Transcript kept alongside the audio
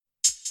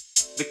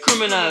The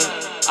criminal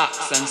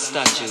acts and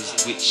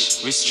statutes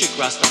which restrict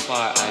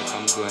Rastafari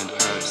from growing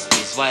herbs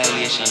is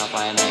violation of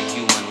our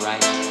human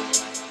rights.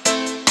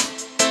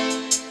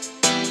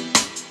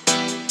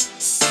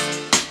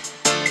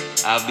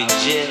 I've been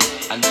jailed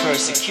and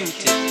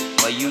persecuted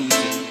for using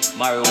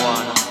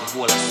marijuana, the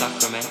whole of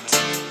sacrament.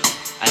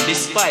 And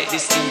despite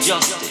this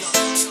injustice,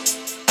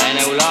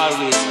 I will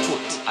always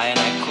put I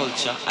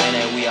culture,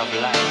 I way of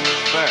life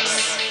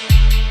first.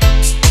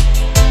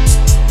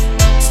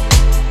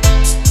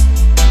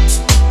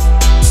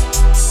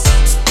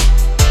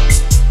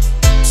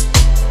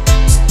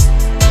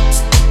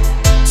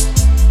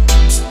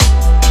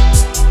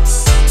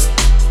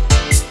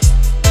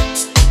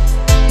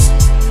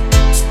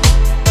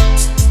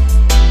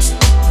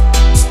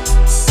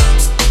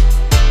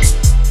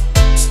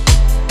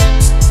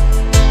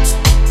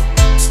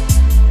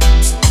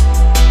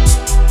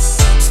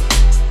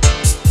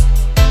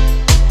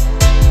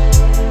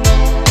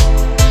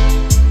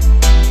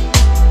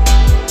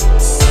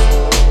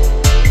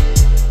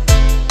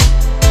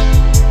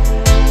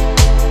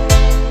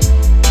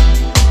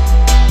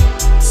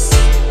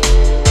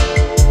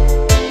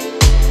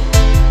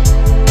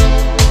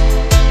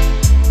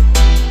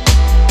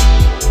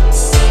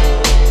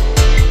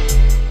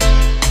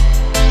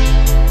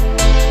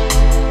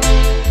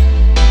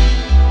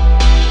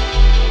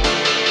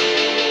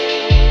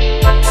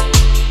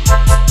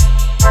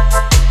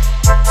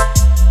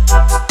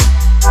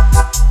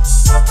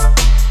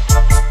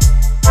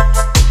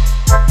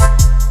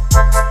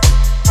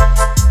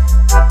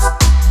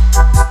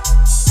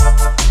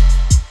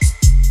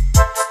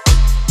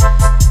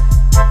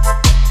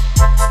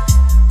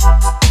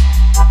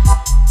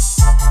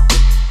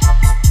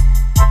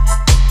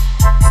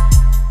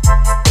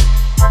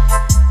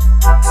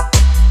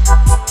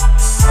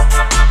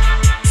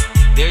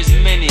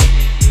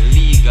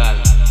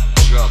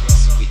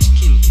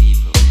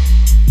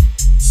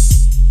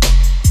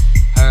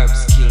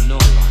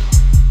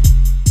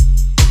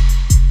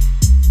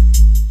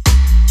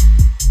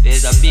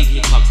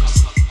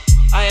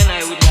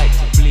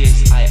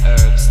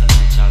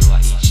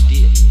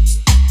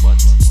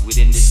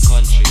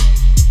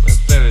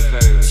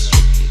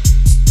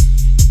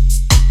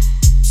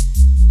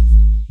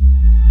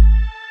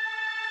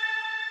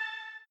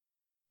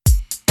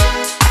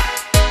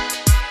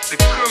 The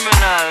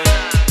criminal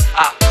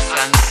acts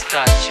and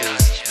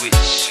statutes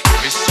which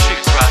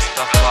restrict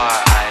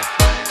Rastafari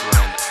from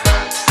growing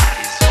herbs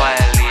is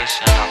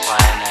violation of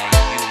our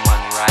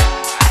human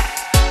rights.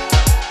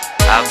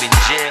 I've been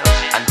jailed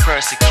and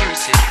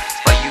persecuted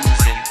for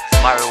using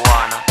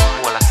marijuana,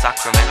 whole of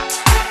sacrament.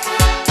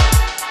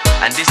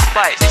 And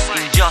despite this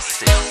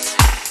injustice,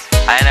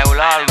 I will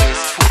always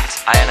put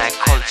I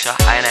culture,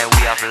 I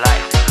way of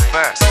life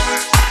first.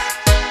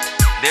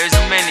 There's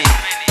many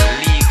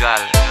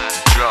legal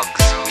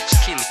drugs which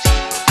kill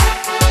people.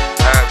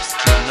 Herbs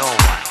kill no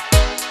one.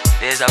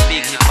 There's a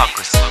big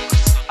hypocrisy.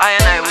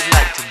 I would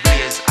like to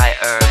blaze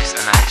herbs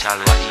and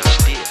chalwa each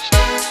day.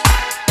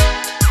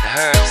 The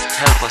herbs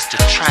help us to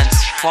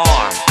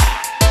transform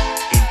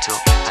into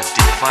a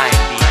divine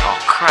being or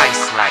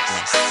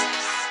Christ-likeness.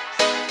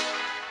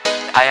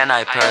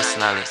 I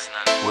personally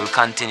will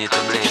continue to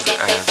blaze the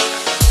herbs